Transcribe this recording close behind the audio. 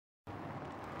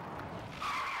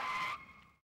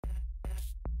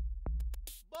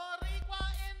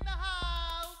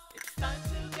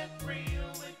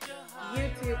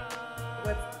YouTube,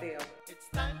 what's the deal? It's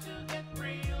time to get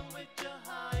real with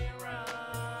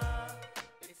Jahira.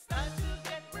 It's time to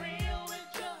get real with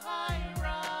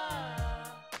Jahira.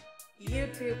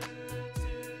 YouTube,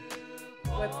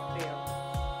 what's the deal?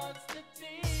 What's the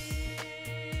deal?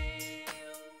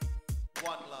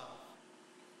 One love.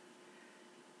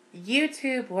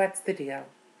 YouTube, what's the deal?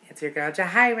 It's your girl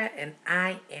Jahira, and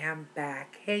I am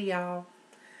back. Hey, y'all.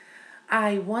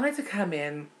 I wanted to come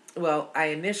in, I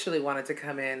initially wanted to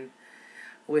come in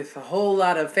with a whole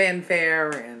lot of fanfare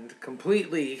and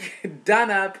completely done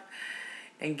up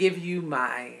and give you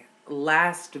my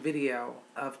last video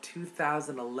of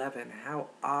 2011. How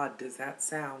odd does that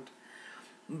sound?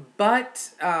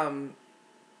 But God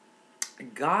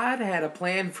had a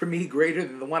plan for me greater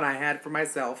than the one I had for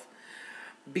myself,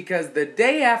 because the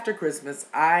day after Christmas,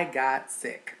 I got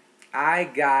sick. I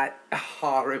got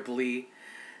horribly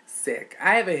sick.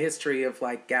 I have a history of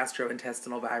like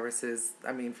gastrointestinal viruses.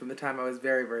 I mean, from the time I was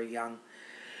very, very young.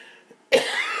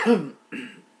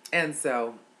 And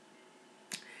so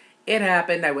it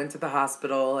happened. I went to the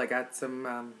hospital. I got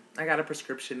I got a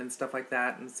prescription and stuff like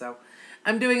that. And so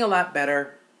I'm doing a lot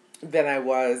better than I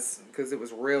was, because it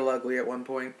was real ugly at one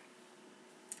point.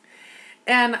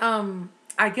 And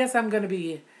I guess I'm going to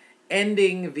be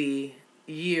ending the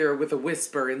year with a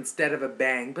whisper instead of a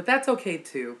bang, but that's okay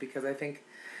too, because I think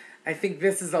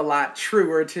this is a lot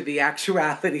truer to the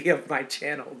actuality of my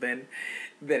channel than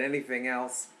anything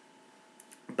else.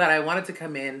 But I wanted to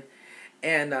come in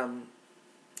and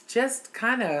just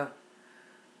kind of,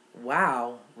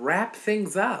 wrap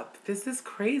things up. This is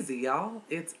crazy, y'all.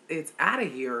 It's out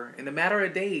of here in a matter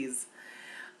of days.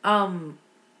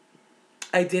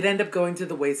 I did end up going to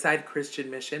the Wayside Christian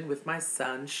Mission with my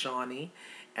son, Shawnee,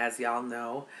 as y'all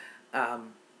know.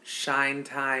 Shine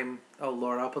Time. Oh,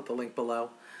 Lord, I'll put the link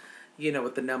below. You know,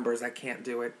 with the numbers, I can't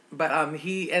do it. But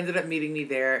he ended up meeting me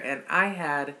there, and I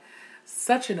had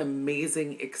such an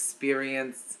amazing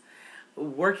experience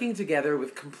working together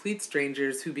with complete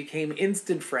strangers who became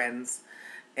instant friends.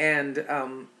 And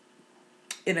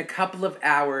in a couple of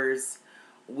hours,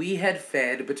 we had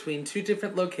fed between 2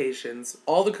 different locations.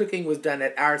 All the cooking was done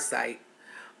at our site,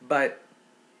 but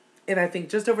in I think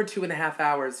just over 2.5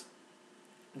 hours,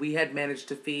 we had managed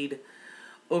to feed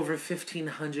over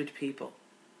 1,500 people.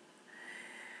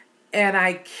 And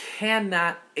I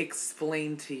cannot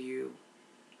explain to you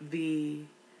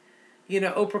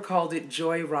Oprah called it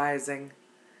joy rising,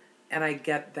 and I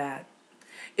get that.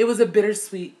 It was a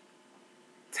bittersweet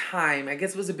time. I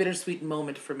guess it was a bittersweet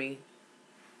moment for me.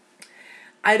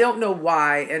 I don't know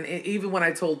why, and even when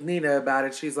I told Nina about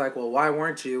it, she's like, well, why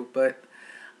weren't you? But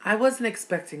I wasn't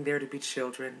expecting there to be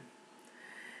children.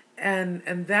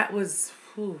 And that was,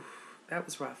 that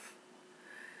was rough.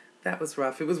 That was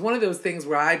rough. It was one of those things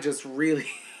where I just really,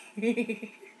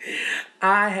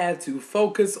 I had to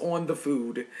focus on the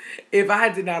food. If I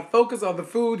did not focus on the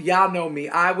food, y'all know me,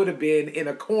 I would have been in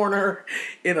a corner,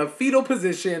 in a fetal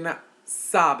position,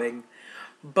 sobbing.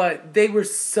 But they were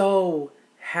so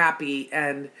happy,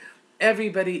 and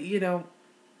everybody,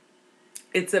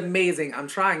 it's amazing. I'm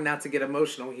trying not to get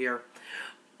emotional here,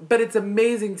 but it's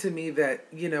amazing to me that,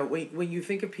 when you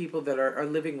think of people that are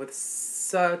living with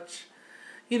such,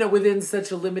 within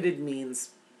such a limited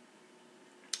means,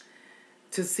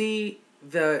 to see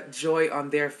the joy on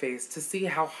their face, to see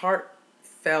how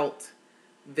heartfelt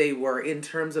they were in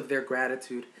terms of their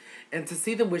gratitude, and to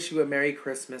see them wish you a Merry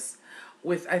Christmas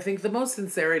with, I think, the most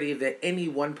sincerity that any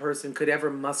one person could ever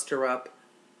muster up.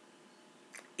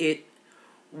 It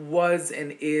was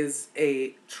and is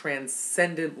a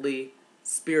transcendently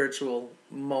spiritual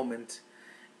moment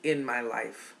in my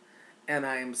life. And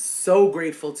I am so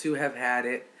grateful to have had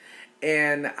it.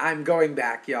 And I'm going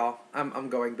back, y'all. I'm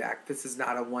going back. This is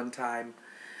not a one-time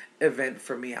event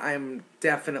for me. I'm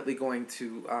definitely going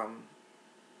to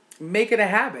make it a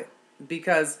habit,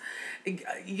 because,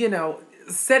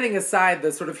 setting aside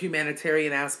the sort of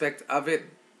humanitarian aspect of it,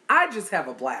 I just have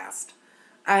a blast.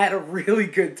 I had a really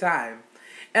good time.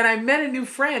 And I met a new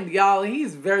friend, y'all.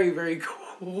 He's very, very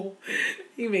cool.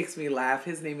 He makes me laugh.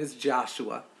 His name is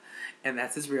Joshua, and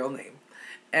that's his real name.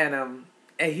 And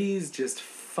he's just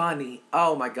funny.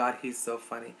 Oh my God, he's so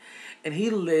funny. And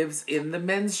he lives in the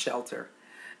men's shelter.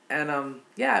 And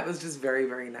yeah, it was just very,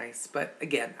 very nice. But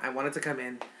again, I wanted to come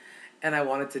in and I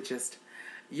wanted to just,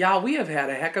 y'all, we have had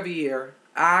a heck of a year.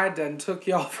 I done took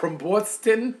y'all from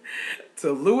Boston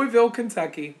to Louisville,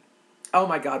 Kentucky. Oh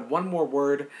my God, one more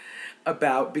word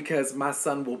about, because my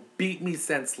son will beat me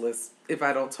senseless if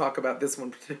I don't talk about this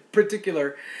one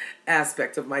particular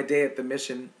aspect of my day at the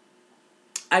mission.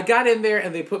 I got in there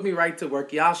and they put me right to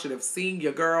work. Y'all should have seen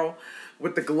your girl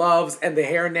with the gloves and the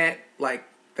hairnet. Like,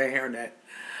 the hairnet.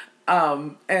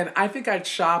 And I think I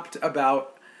chopped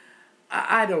about,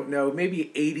 I don't know,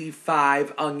 maybe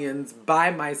 85 onions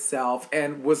by myself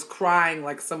and was crying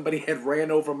like somebody had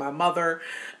ran over my mother.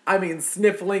 I mean,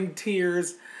 sniffling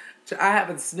tears. I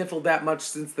haven't sniffled that much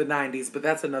since the 90s, but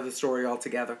that's another story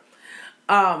altogether.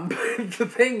 The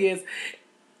thing is,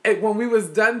 when we was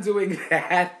done doing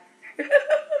that,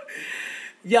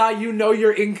 yeah, you know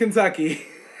you're in Kentucky.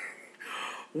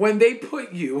 When they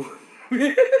put you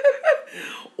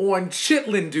on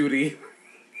chitlin duty,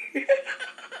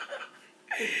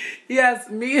 yes,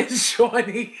 me and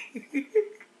Shawnee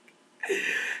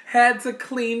had to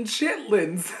clean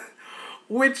chitlins,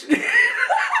 which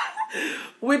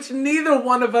which neither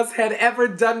one of us had ever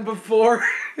done before.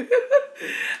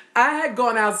 I had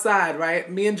gone outside, right?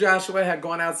 Me and Joshua had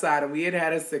gone outside and we had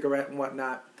had a cigarette and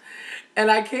whatnot.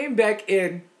 And I came back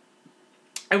in,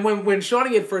 and when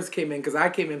Shawnee had first came in, because I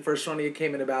came in first, Shawnee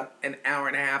came in about an hour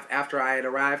and a half after I had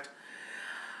arrived.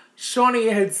 Shawnee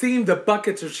had seen the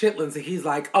buckets of chitlins and he's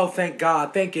like, oh, thank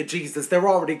God, thank you, Jesus, they're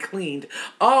already cleaned.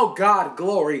 Oh, God,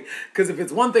 glory. Because if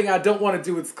it's one thing I don't want to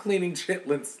do, it's cleaning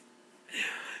chitlins.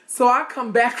 So I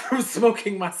come back from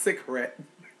smoking my cigarette.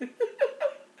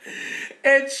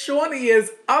 And Shawnee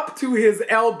is up to his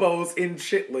elbows in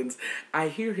chitlins. I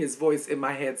hear his voice in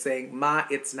my head saying, Ma,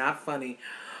 it's not funny.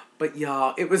 But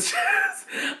y'all, it was just,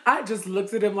 I just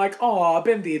looked at him like, oh,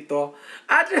 bendito.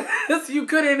 You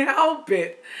couldn't help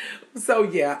it. So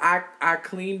yeah, I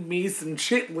cleaned me some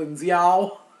chitlins,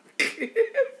 y'all.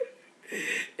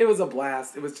 It was a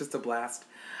blast. It was just a blast.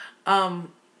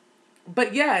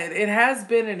 But yeah, it has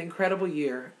been an incredible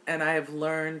year, and I have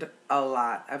learned a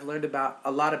lot. I've learned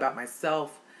a lot about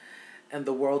myself and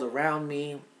the world around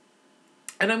me.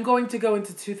 And I'm going to go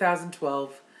into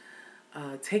 2012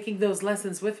 taking those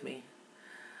lessons with me.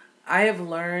 I have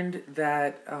learned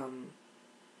that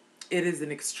it is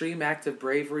an extreme act of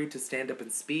bravery to stand up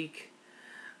and speak.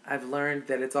 I've learned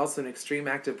that it's also an extreme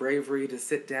act of bravery to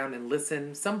sit down and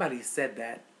listen. Somebody said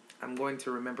that. I'm going to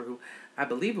remember who. I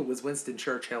believe it was Winston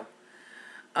Churchill.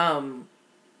 I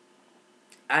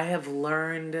have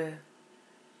learned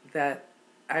that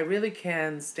I really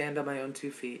can stand on my own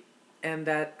 2 feet, and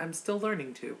that I'm still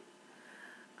learning to.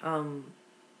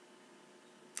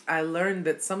 I learned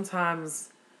that sometimes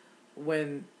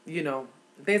when,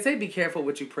 they say be careful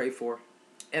what you pray for,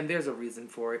 and there's a reason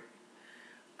for it.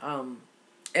 And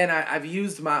I've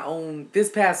used my own, this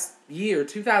past year,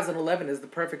 2011 is the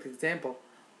perfect example.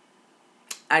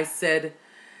 I said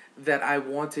that I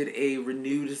wanted a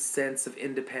renewed sense of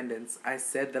independence. I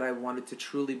said that I wanted to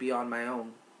truly be on my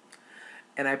own.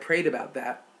 And I prayed about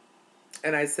that.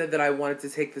 And I said that I wanted to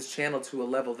take this channel to a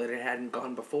level that it hadn't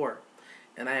gone before.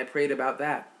 And I had prayed about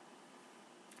that.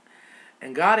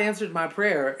 And God answered my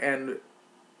prayer and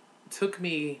took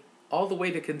me all the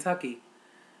way to Kentucky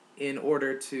in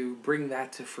order to bring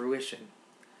that to fruition.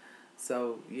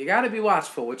 So you got to be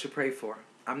watchful what you pray for.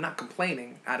 I'm not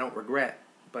complaining. I don't regret.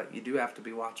 But you do have to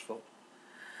be watchful.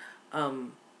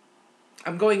 I'm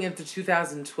going into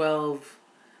 2012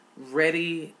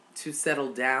 ready to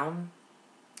settle down,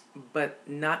 but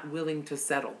not willing to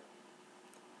settle.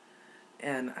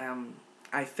 And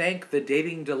I thank the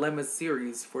Dating Dilemmas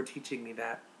series for teaching me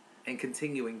that and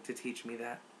continuing to teach me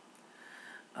that.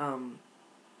 I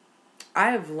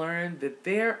have learned that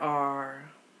there are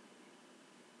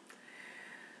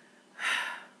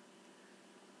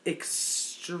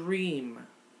extreme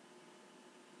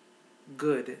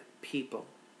good people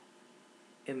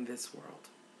in this world.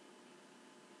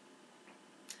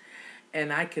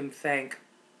 And I can thank,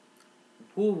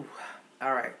 all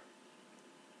right.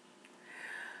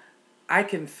 I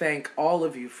can thank all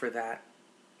of you for that.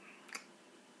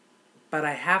 But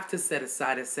I have to set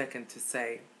aside a second to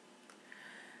say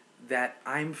that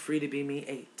I'm Free to Be Me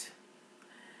 8,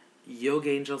 Yoga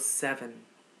Angel 7,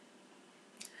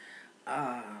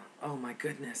 oh my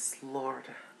goodness, Lord,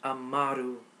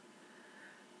 Amaru,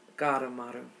 God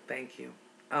Amaru, thank you.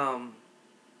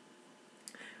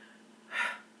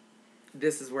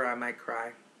 This is where I might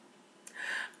cry.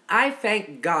 I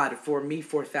thank God for Me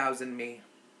 4000 Me.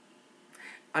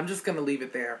 I'm just going to leave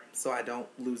it there so I don't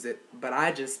lose it. But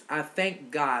I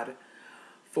thank God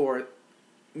for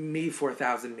Me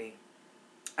 4000 Me.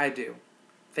 I do.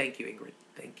 Thank you, Ingrid.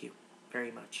 Thank you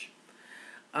very much.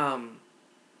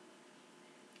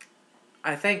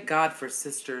 I thank God for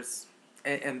sisters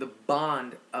and the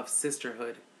bond of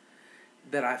sisterhood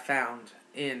that I found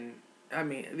in,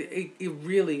 it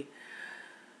really,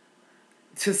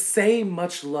 to say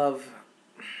much love,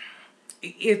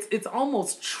 it's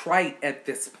almost trite at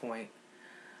this point.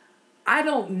 I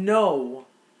don't know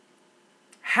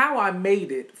how I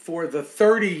made it for the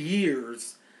 30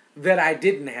 years that I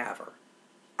didn't have her.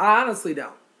 I honestly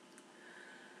don't.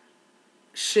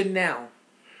 Chanel.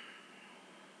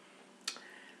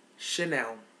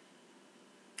 Chanel.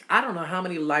 I don't know how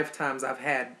many lifetimes I've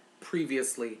had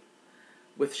previously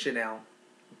with Chanel,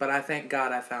 but I thank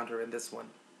God I found her in this one.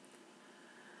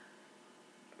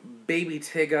 Baby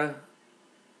Tigga,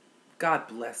 God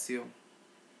bless you.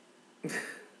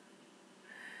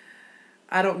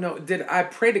 I don't know. Did I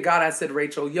pray to God? I said,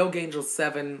 Rachel, Yoga Angel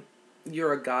 7,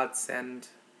 you're a godsend.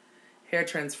 Hair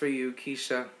trends for you,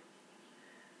 Keisha.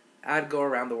 I'd go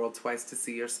around the world twice to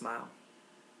see your smile.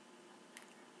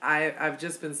 I've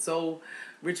just been so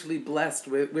richly blessed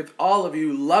with all of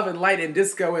you, Love and Light and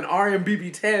Disco and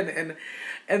RMBB10,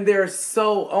 and there are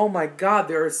so, oh my God,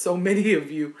 there are so many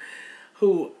of you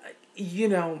who, you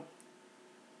know,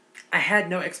 I had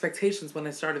no expectations when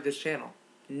I started this channel.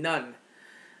 None.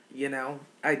 You know,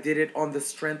 I did it on the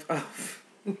strength of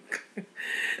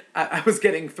I was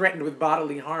getting threatened with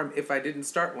bodily harm if I didn't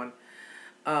start one.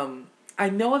 I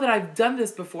know that I've done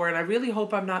this before, and I really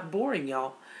hope I'm not boring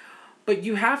y'all. But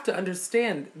you have to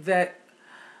understand that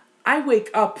I wake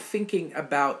up thinking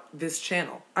about this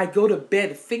channel. I go to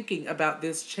bed thinking about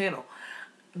this channel.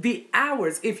 The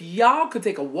hours, if y'all could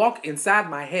take a walk inside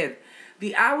my head,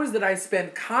 the hours that I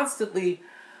spend constantly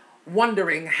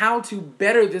wondering how to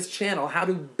better this channel, how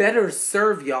to better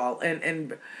serve y'all,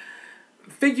 and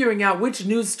figuring out which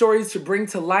news stories to bring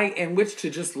to light and which to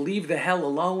just leave the hell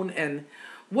alone, and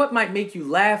what might make you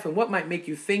laugh and what might make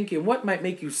you think and what might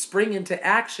make you spring into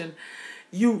action.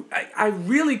 I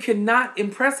really cannot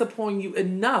impress upon you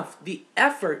enough the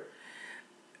effort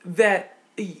that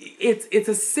it's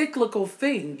a cyclical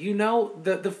thing. You know,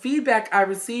 the feedback I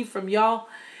receive from y'all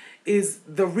is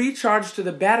the recharge to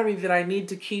the battery that I need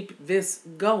to keep this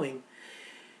going.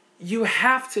 You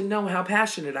have to know how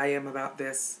passionate I am about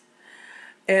this.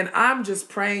 And I'm just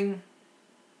praying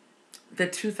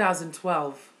that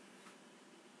 2012,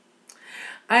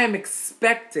 I am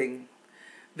expecting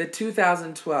that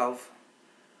 2012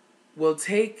 will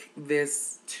take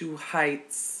this to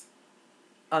heights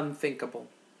unthinkable,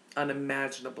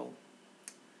 unimaginable,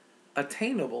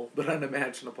 attainable, but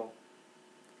unimaginable.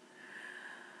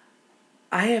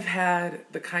 I have had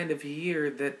the kind of year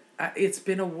that it's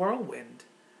been a whirlwind.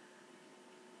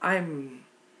 I'm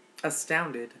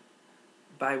astounded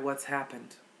by what's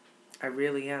happened. I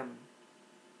really am.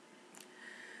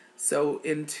 So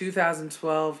in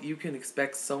 2012, you can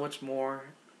expect so much more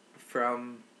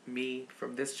from me,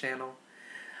 from this channel.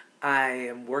 I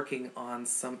am working on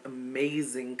some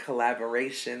amazing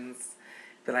collaborations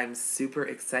that I'm super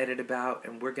excited about,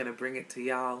 and we're going to bring it to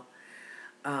y'all.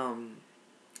 And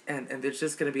there's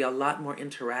just going to be a lot more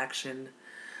interaction,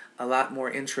 a lot more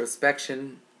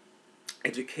introspection,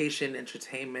 education,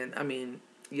 entertainment. I mean,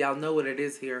 y'all know what it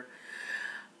is here.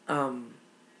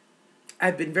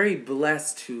 I've been very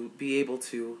blessed to be able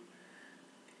to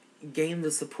gain the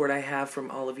support I have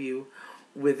from all of you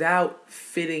without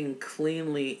fitting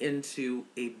cleanly into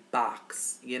a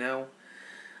box, you know?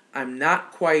 I'm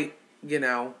not quite, you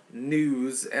know,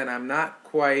 news, and I'm not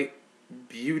quite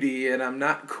beauty, and I'm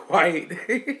not quite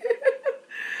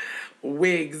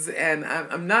wigs, and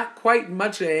I'm not quite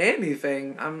much of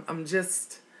anything. I'm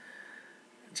just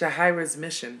Jahira's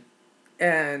mission.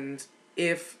 And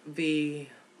if the,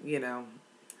 you know,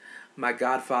 my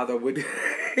godfather would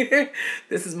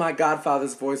this is my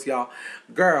godfather's voice, y'all.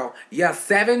 Girl, yeah,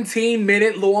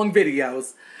 17-minute long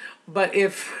videos. But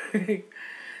if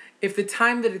if the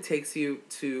time that it takes you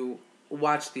to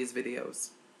watch these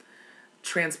videos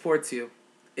transports you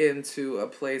into a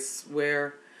place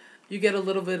where you get a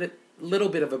little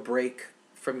bit of a break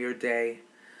from your day,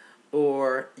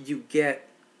 or you get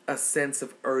a sense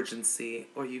of urgency,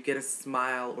 or you get a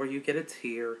smile, or you get a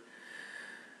tear,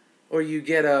 or you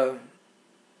get a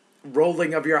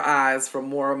rolling of your eyes from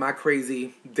more of my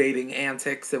crazy dating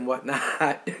antics and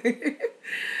whatnot,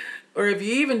 or if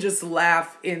you even just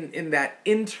laugh in that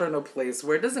internal place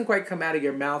where it doesn't quite come out of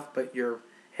your mouth, but your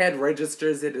head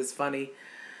registers it as funny,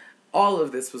 all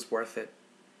of this was worth it.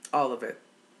 All of it.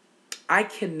 I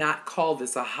cannot call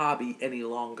this a hobby any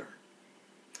longer,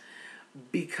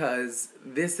 because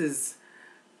this is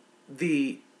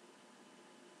the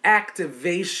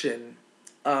activation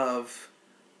of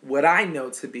what I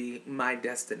know to be my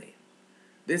destiny.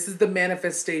 This is the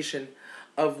manifestation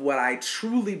of what I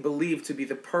truly believe to be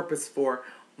the purpose for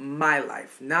my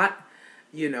life. Not,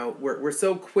 you know, we're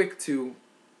so quick to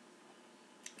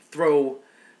throw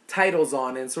titles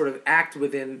on and sort of act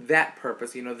within that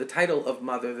purpose. You know, the title of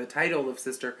mother, the title of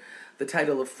sister, the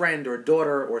title of friend or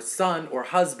daughter or son or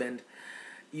husband,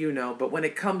 you know. But when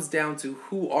it comes down to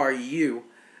who are you,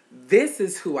 this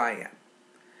is who I am.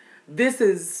 This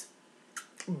is,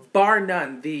 bar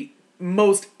none, the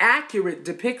most accurate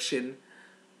depiction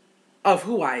of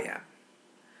who I am.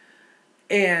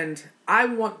 And I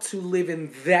want to live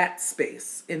in that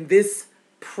space, in this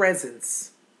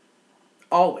presence,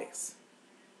 always.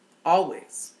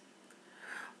 Always.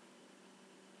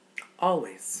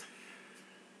 Always.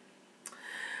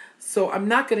 So I'm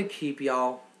not going to keep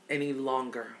y'all any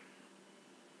longer.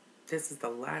 This is the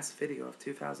last video of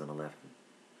 2011.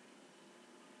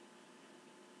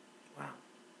 Wow.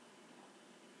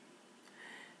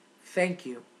 Thank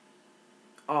you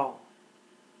all.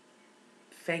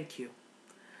 Thank you.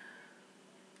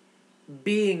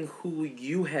 Being who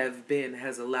you have been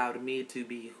has allowed me to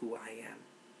be who I am.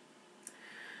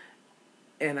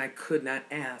 And I could not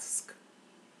ask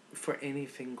for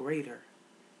anything greater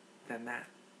than that.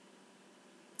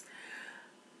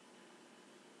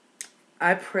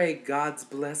 I pray God's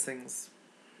blessings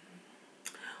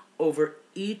over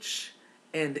each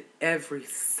and every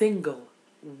single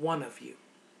one of you.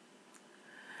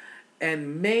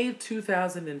 And may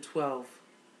 2012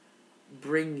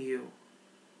 bring you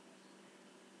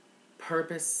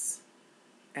purpose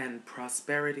and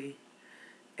prosperity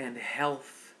and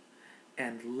health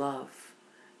and love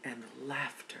and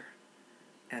laughter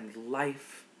and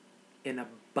life in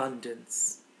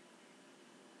abundance.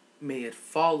 May it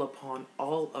fall upon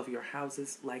all of your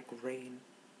houses like rain.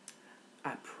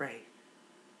 I pray.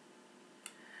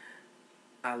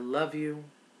 I love you.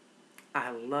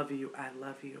 I love you. I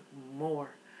love you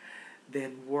more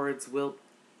than words will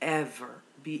ever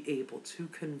be able to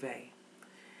convey.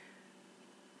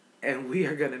 And we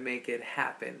are going to make it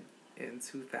happen in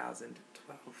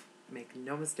 2012. Make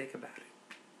no mistake about it.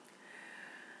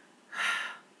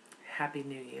 Happy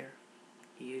New Year,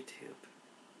 YouTube.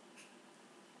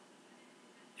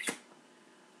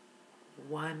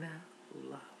 One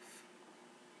love.